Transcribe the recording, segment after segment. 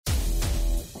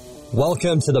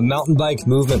Welcome to the Mountain Bike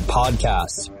Movement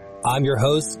Podcast. I'm your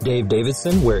host, Dave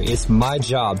Davidson, where it's my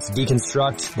job to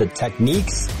deconstruct the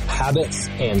techniques, habits,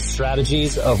 and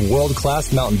strategies of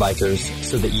world-class mountain bikers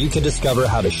so that you can discover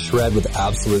how to shred with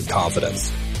absolute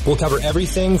confidence. We'll cover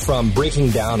everything from breaking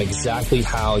down exactly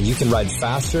how you can ride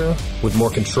faster with more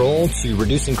control to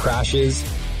reducing crashes,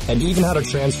 and even how to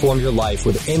transform your life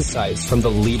with insights from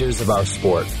the leaders of our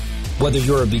sport. Whether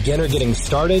you're a beginner getting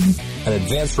started, an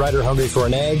advanced rider hungry for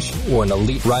an edge, or an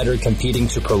elite rider competing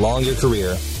to prolong your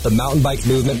career, the Mountain Bike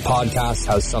Movement Podcast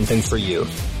has something for you.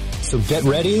 So get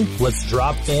ready, let's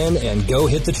drop in and go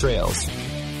hit the trails.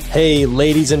 Hey,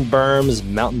 ladies and berms,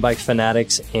 mountain bike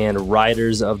fanatics, and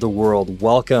riders of the world,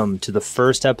 welcome to the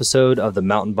first episode of the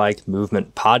Mountain Bike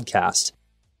Movement Podcast.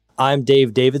 I'm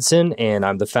Dave Davidson, and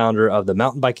I'm the founder of the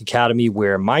Mountain Bike Academy,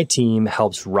 where my team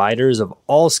helps riders of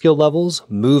all skill levels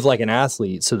move like an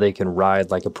athlete so they can ride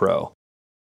like a pro.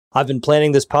 I've been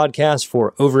planning this podcast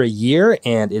for over a year,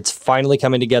 and it's finally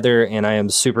coming together, and I am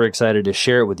super excited to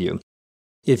share it with you.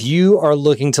 If you are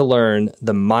looking to learn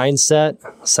the mindset,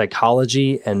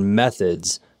 psychology, and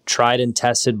methods tried and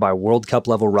tested by World Cup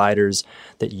level riders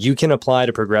that you can apply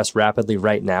to progress rapidly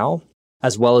right now,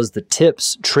 as well as the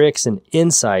tips, tricks, and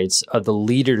insights of the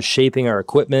leaders shaping our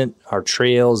equipment, our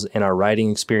trails, and our riding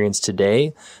experience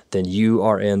today, then you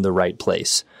are in the right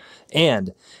place.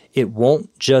 And it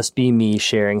won't just be me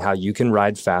sharing how you can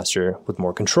ride faster with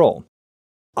more control.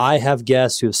 I have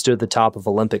guests who have stood at the top of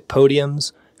Olympic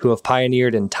podiums, who have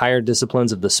pioneered entire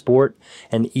disciplines of the sport,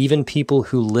 and even people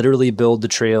who literally build the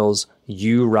trails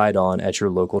you ride on at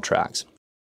your local tracks.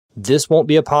 This won't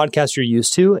be a podcast you're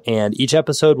used to, and each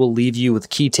episode will leave you with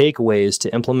key takeaways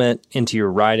to implement into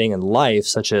your riding and life,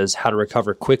 such as how to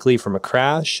recover quickly from a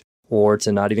crash or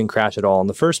to not even crash at all in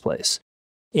the first place.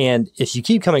 And if you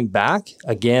keep coming back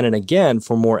again and again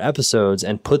for more episodes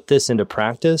and put this into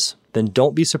practice, then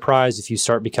don't be surprised if you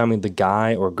start becoming the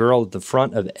guy or girl at the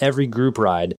front of every group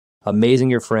ride, amazing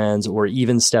your friends, or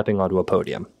even stepping onto a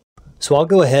podium. So I'll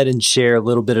go ahead and share a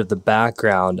little bit of the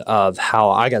background of how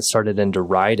I got started into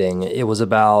riding. It was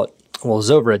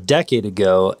over a decade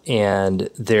ago, and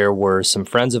there were some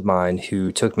friends of mine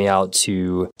who took me out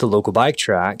to the local bike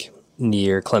track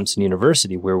near Clemson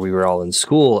University, where we were all in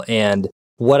school. And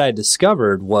what I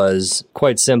discovered was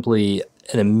quite simply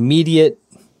an immediate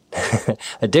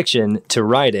addiction to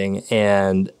riding.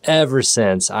 And ever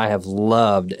since, I have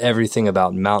loved everything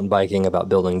about mountain biking, about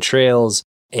building trails,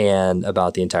 and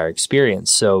about the entire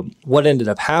experience. So what ended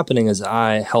up happening is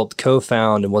I helped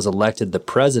co-found and was elected the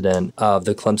president of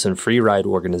the Clemson Freeride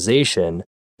organization.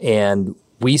 And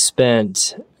we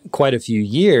spent quite a few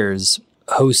years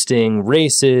hosting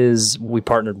races. We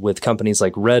partnered with companies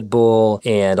like Red Bull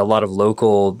and a lot of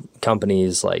local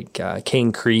companies like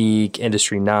Cane Creek,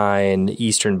 Industry 9,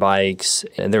 Eastern Bikes,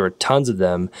 and there were tons of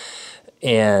them.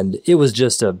 And it was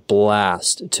just a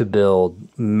blast to build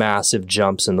massive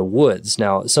jumps in the woods.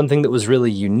 Now, something that was really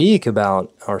unique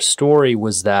about our story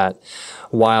was that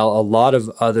while a lot of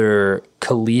other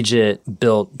collegiate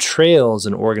built trails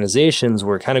and organizations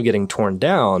were kind of getting torn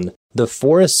down, the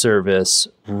Forest Service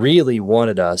really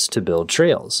wanted us to build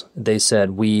trails. They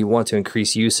said, we want to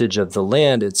increase usage of the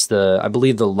land. It's I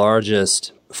believe the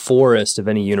largest forest of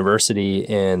any university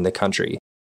in the country.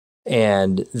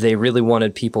 And they really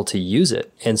wanted people to use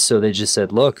it. And so they just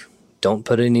said, look, don't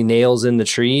put any nails in the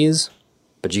trees,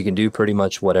 but you can do pretty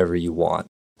much whatever you want.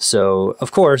 So,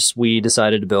 of course, we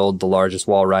decided to build the largest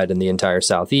wall ride in the entire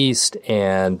Southeast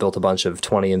and built a bunch of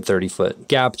 20 and 30-foot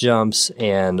gap jumps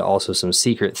and also some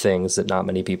secret things that not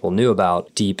many people knew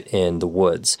about deep in the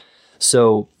woods.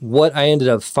 So what I ended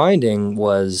up finding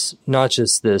was not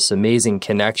just this amazing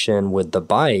connection with the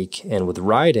bike and with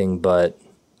riding, but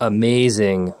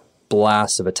amazing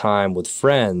blast of a time with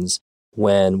friends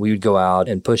when we would go out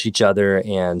and push each other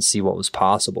and see what was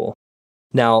possible.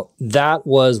 Now, that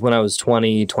was when I was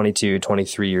 20, 22,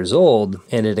 23 years old,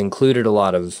 and it included a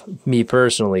lot of me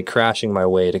personally crashing my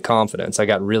way to confidence. I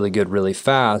got really good really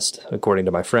fast, according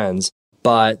to my friends,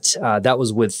 but that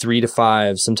was with 3 to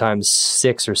 5, sometimes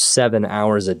 6 or 7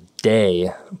 hours a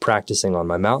day practicing on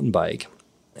my mountain bike.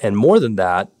 And more than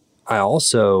that, I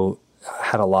also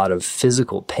had a lot of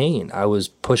physical pain. I was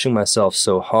pushing myself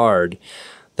so hard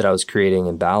that I was creating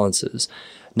imbalances.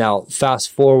 Now, fast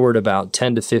forward about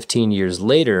 10 to 15 years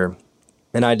later,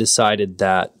 and I decided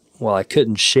that, well, I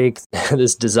couldn't shake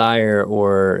this desire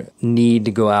or need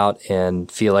to go out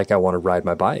and feel like I want to ride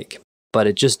my bike. But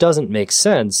it just doesn't make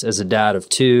sense as a dad of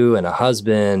 2 and a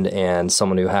husband and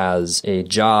someone who has a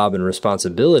job and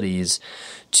responsibilities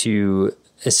to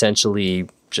essentially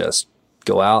just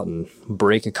go out and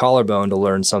break a collarbone to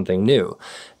learn something new.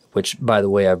 which, by the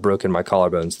way, I've broken my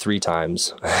collarbones 3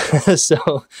 times.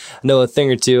 So I know a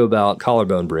thing or two about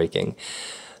collarbone breaking.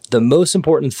 The most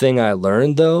important thing I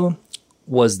learned, though,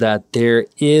 was that there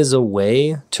is a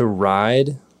way to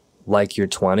ride like you're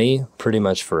 20 pretty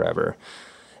much forever.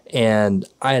 And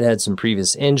I had some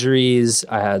previous injuries.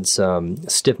 I had some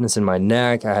stiffness in my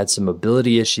neck. I had some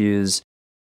mobility issues.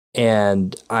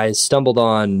 And I stumbled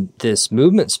on this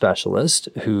movement specialist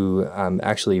who I'm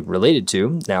actually related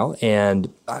to now.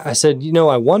 And I said,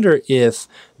 I wonder if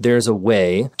there's a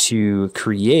way to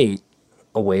create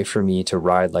a way for me to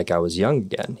ride like I was young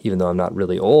again. Even though I'm not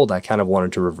really old, I kind of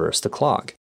wanted to reverse the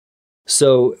clock.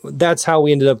 So that's how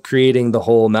we ended up creating the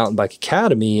whole Mountain Bike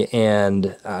Academy.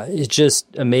 And it's just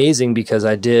amazing because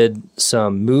I did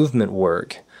some movement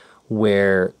work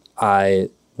where I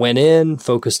went in,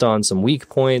 focused on some weak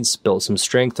points, built some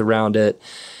strength around it,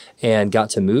 and got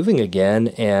to moving again.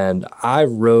 And I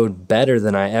rode better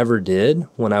than I ever did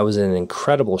when I was in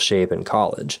incredible shape in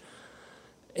college.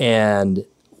 And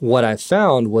what I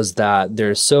found was that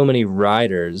there's so many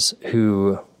riders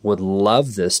who would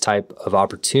love this type of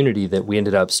opportunity that we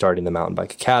ended up starting the Mountain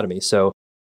Bike Academy. So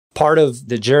part of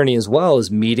the journey as well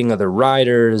is meeting other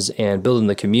riders and building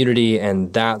the community.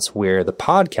 And that's where the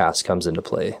podcast comes into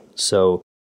play. So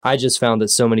I just found that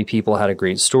so many people had a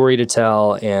great story to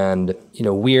tell. And,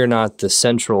 we are not the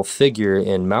central figure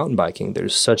in mountain biking.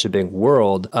 There's such a big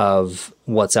world of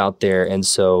what's out there. And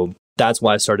so that's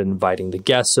why I started inviting the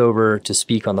guests over to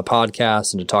speak on the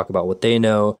podcast and to talk about what they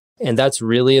know. And that's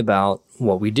really about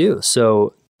what we do.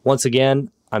 So once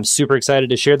again, I'm super excited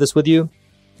to share this with you.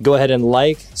 Go ahead and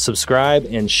subscribe,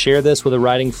 and share this with a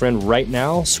riding friend right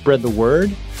now. Spread the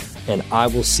word, and I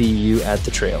will see you at the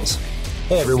trails.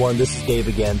 Hey everyone, this is Dave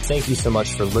again. Thank you so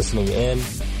much for listening in.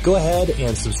 Go ahead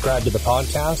and subscribe to the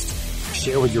podcast,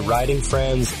 share with your riding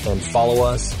friends, and follow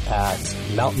us at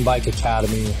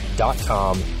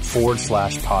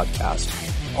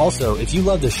mountainbikeacademy.com/podcast. Also, if you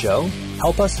love the show,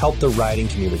 help us help the riding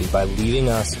community by leaving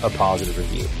us a positive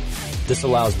review. This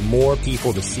allows more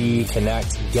people to see,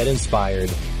 connect, get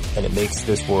inspired, and it makes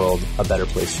this world a better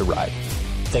place to ride.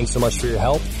 Thanks so much for your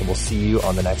help, and we'll see you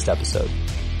on the next episode.